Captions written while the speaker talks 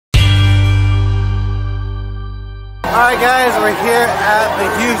Alright guys, we're here at the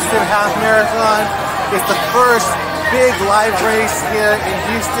Houston Half Marathon. It's the first big live race here in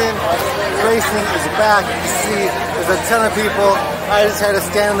Houston. Racing is back. You can see there's a ton of people. I just had to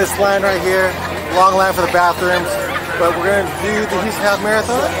stand in this line right here. Long line for the bathrooms. But we're going to do the Houston Half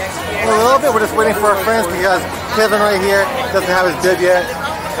Marathon in a little bit. We're just waiting for our friends because Kevin right here doesn't have his bib yet.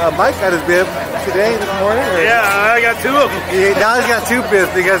 Mike got his bib today, this morning. Yeah, I got 2 of them. Now he's got 2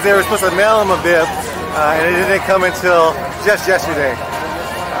 bibs because they were supposed to mail him a bib. And it didn't come until just yesterday.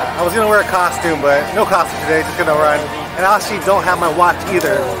 I was going to wear a costume, but no costume today, just going to run. And I actually don't have my watch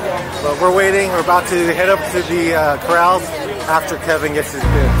either. But we're waiting. We're about to head up to the corrals after Kevin gets his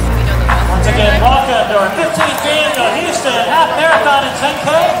bib. Once again, welcome to our 15th annual Houston Half Marathon and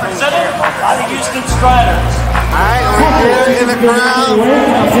 10K presented by the Houston Striders. Alright, we're here in the corral.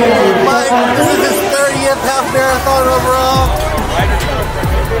 Mike, this is his 30th half marathon overall.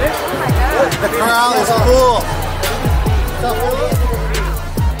 The corral is full.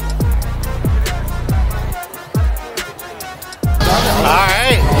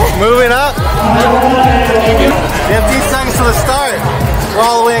 Alright, moving up. 15 seconds to the start. We're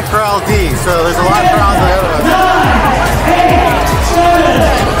all the way in corral D, so there's a lot of corrals ahead of us. 9, 8, 7,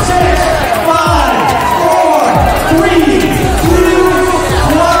 6, 5, 4, 3, 2,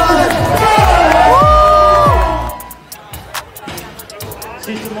 1.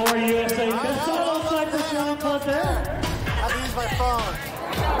 See some more USA. That's all like the sound club there. I have to use my phone.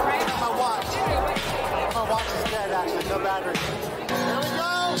 My watch. My watch is dead actually, no battery.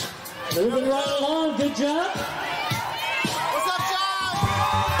 Here we go! Moving right along, good job. What's up, John?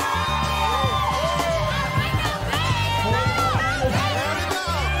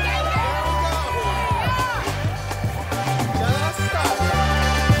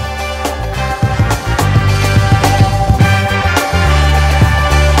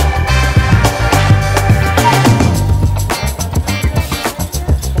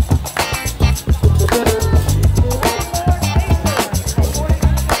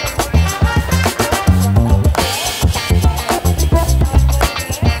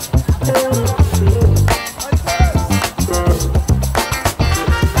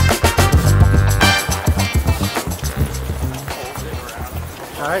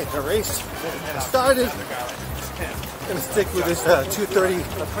 Alright, the race started. I'm going to stick with this 2:30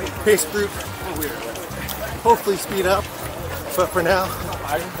 pace group. Hopefully speed up, but for now,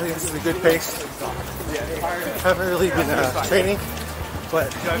 I think this is a good pace. Haven't really been training, but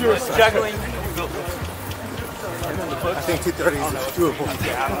I think 2:30 is doable,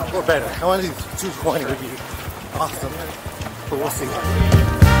 or better. I want to do 2:20 would be awesome, but we'll see.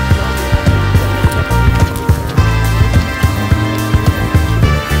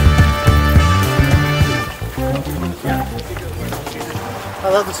 I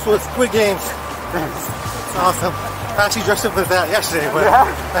love the Squid Games. It's awesome. I actually dressed up as that yesterday, but I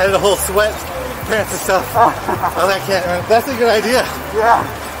had a whole sweat pants and stuff. I was like, that's a good idea. Yeah.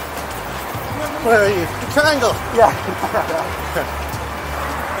 What are you? Triangle. Yeah.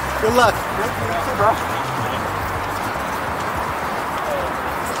 Good luck.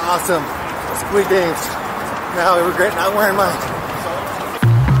 It's awesome. Squid Games. Now I regret not wearing mine.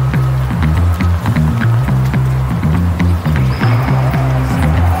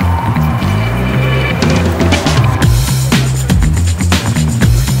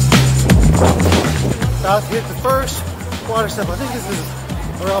 About to hit the first water step. I think this is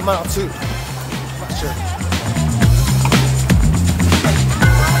around mile 2. Not sure.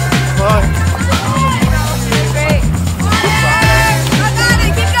 Come on. Great. I got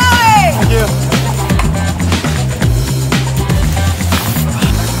it. Keep going. Thank you.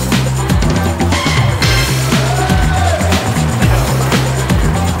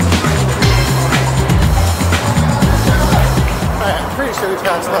 Alright, I'm pretty sure we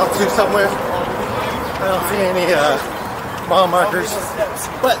passed mile 2 somewhere. I don't see any mile markers,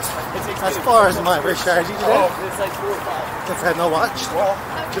 but as far as my race strategy today, since I had no watch,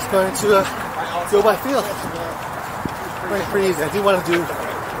 just going to go by feel. Pretty easy. I do want to do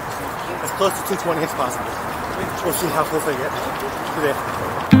as close to 2:20 as possible. We'll see how close I get today.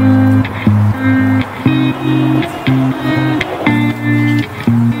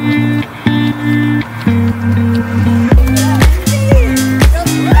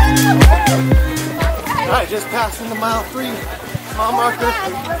 Alright, just passing the mile 3 mile marker.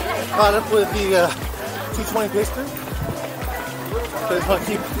 Caught up with the 2:20 pace group. So I just want to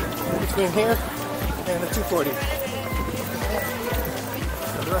keep between here and the 2:40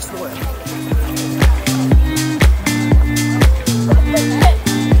 for the rest of the way.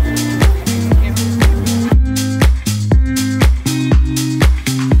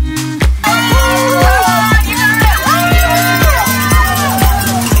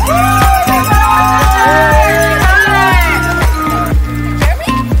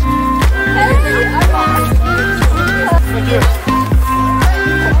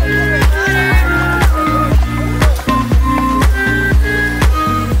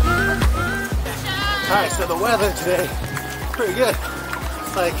 today. Pretty good.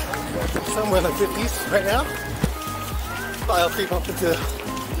 It's like somewhere in the 50s right now. Probably I'll creep up into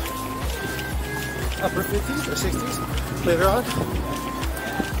upper 50s or 60s later on,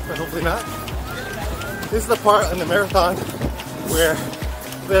 but hopefully not. This is the part in the marathon where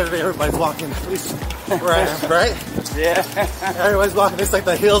literally everybody's walking, at least where I am, right? Yeah. Everybody's walking. It's like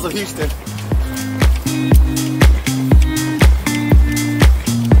the hills of Houston.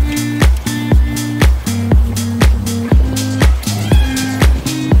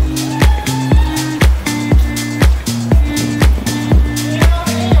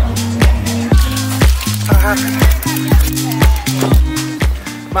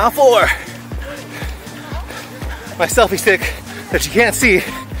 Mile 4. My selfie stick that you can't see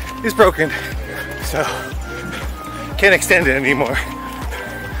is broken, so can't extend it anymore.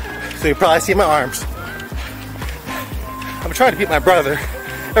 So you probably see my arms. I'm trying to beat my brother.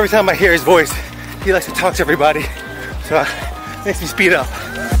 Every time I hear his voice, he likes to talk to everybody, so it makes me speed up.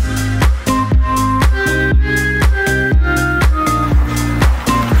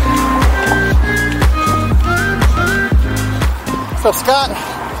 What's up, Scott?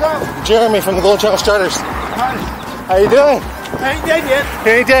 What's up? Jeremy from the Golden Channel Starters. Hi. How you doing? I ain't dead yet.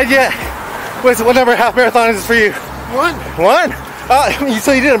 You ain't dead yet. What number half marathon is this for you? 1. 1?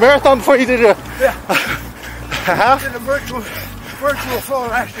 So you did a marathon before you did a half? I did a virtual fall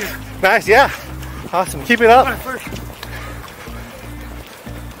last year. Nice, yeah. Awesome. Keep it up. My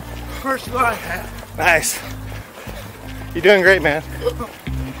first one I had. Nice. You're doing great, man.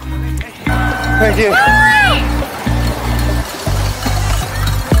 Thank you.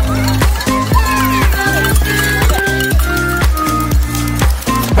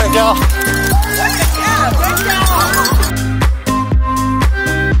 Thank y'all.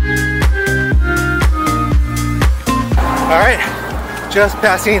 All right, just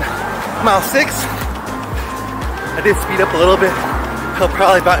passing mile 6. I did speed up a little bit. He'll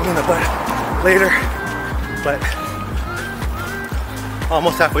probably bite me in the butt later, but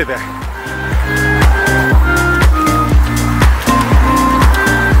almost halfway there.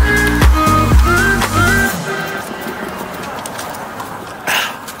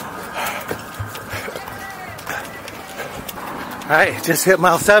 All right, just hit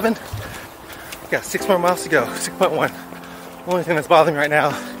mile 7. Got 6 more miles to go, 6.1. Only thing that's bothering me right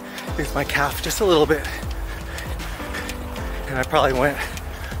now is my calf just a little bit. And I probably went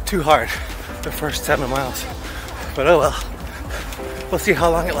too hard the first 7 miles. But oh well, we'll see how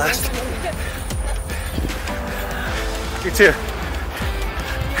long it lasts. You too.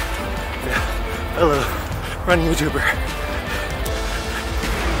 Yeah, hello, running YouTuber.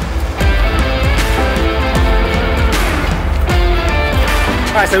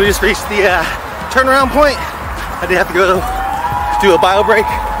 All right, so we just reached the turnaround point. I did have to go do a bio break,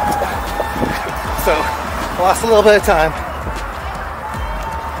 so I lost a little bit of time.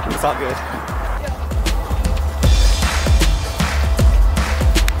 It's all good.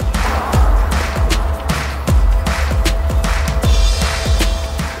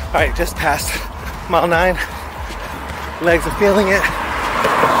 All right, just past mile 9. Legs are feeling it.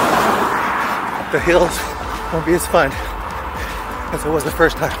 The hills won't be as fun as it was the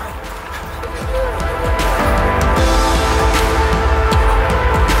first time.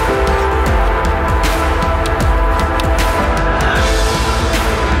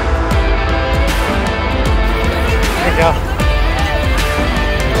 There you go.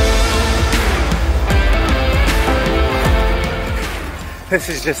 This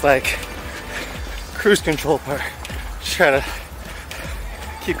is just like cruise control part. Just try to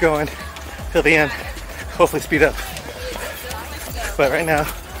keep going till the end. Hopefully speed up. But right now,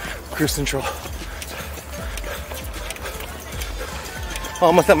 cruise control.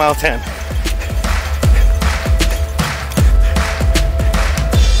 Almost at mile 10.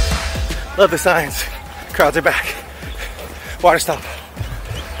 Love the signs. Crowds are back. Water stop. Come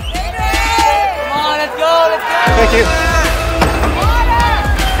on, let's go, let's go. Thank you.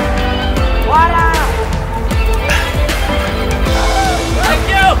 Water! Thank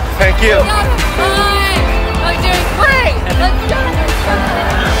you! Thank you. I'm doing great! Let's go!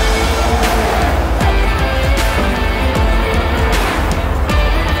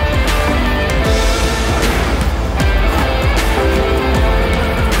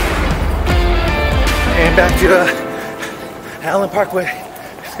 And back to Allen Parkway.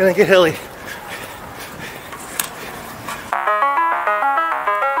 It's gonna get hilly.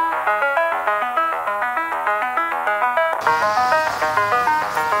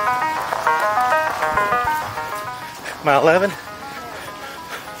 Mile 11,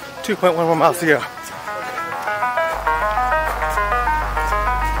 2.1 more miles to go.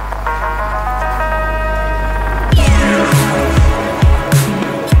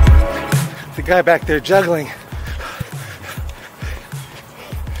 the guy back there juggling.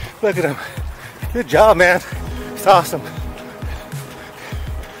 Look at him. Good job, man. It's awesome.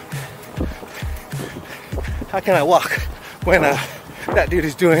 How can I walk when that dude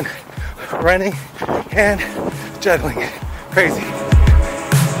is doing running and juggling? Crazy.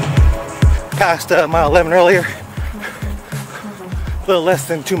 Passed mile 11 earlier. A little less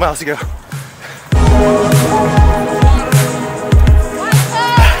than 2 miles ago.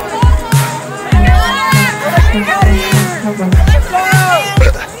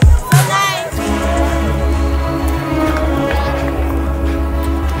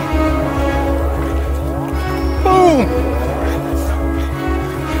 Boom!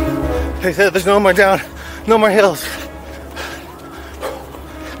 They said there's no more down, no more hills.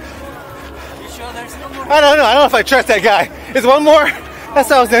 I don't know. I don't know if I trust that guy. Is one more? That's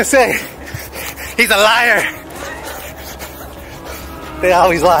what I was gonna say. He's a liar. They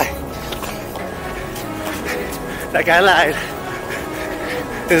always lie. That guy lied.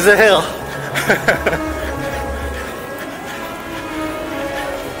 This is a hill.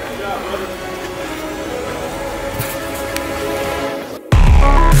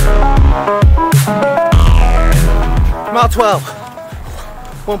 Mile 12.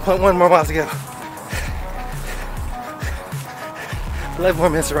 1.1 more miles to go. 11 more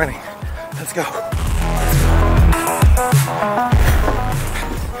minutes of running. Let's go.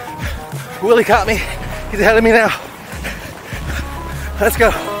 Willie caught me. He's ahead of me now. Let's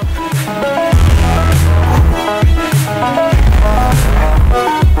go.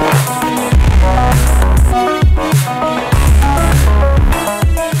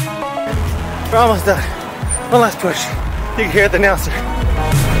 We're almost done. One last push. You can hear the announcer.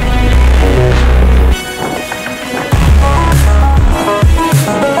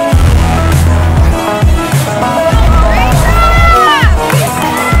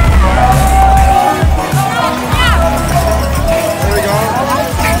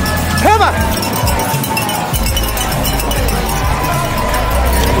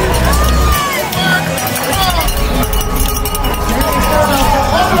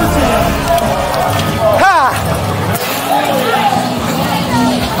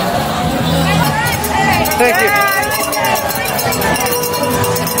 Thank you.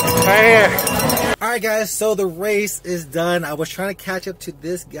 Right here. Alright guys, so the race is done. I was trying to catch up to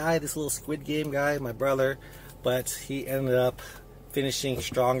this guy, this little Squid Game guy, my brother, but he ended up finishing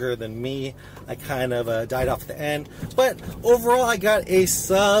stronger than me. I kind of died off at the end, but overall I got a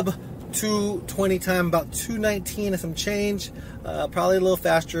sub 2:20 time, about 2:19 and some change. Probably a little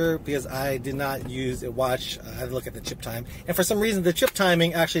faster because I did not use a watch. I had to look at the chip time, and for some reason the chip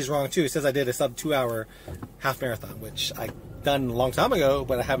timing actually is wrong too. It says I did a sub 2 hour half marathon, which I done a long time ago,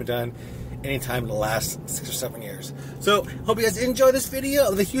 but I haven't done any time in the last 6 or 7 years. So hope you guys enjoy this video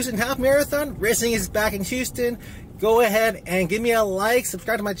of the Houston Half Marathon. Racing is back in Houston. Go ahead and give me a like,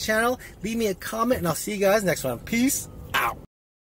 subscribe to my channel, leave me a comment, and I'll see you guys next one. Peace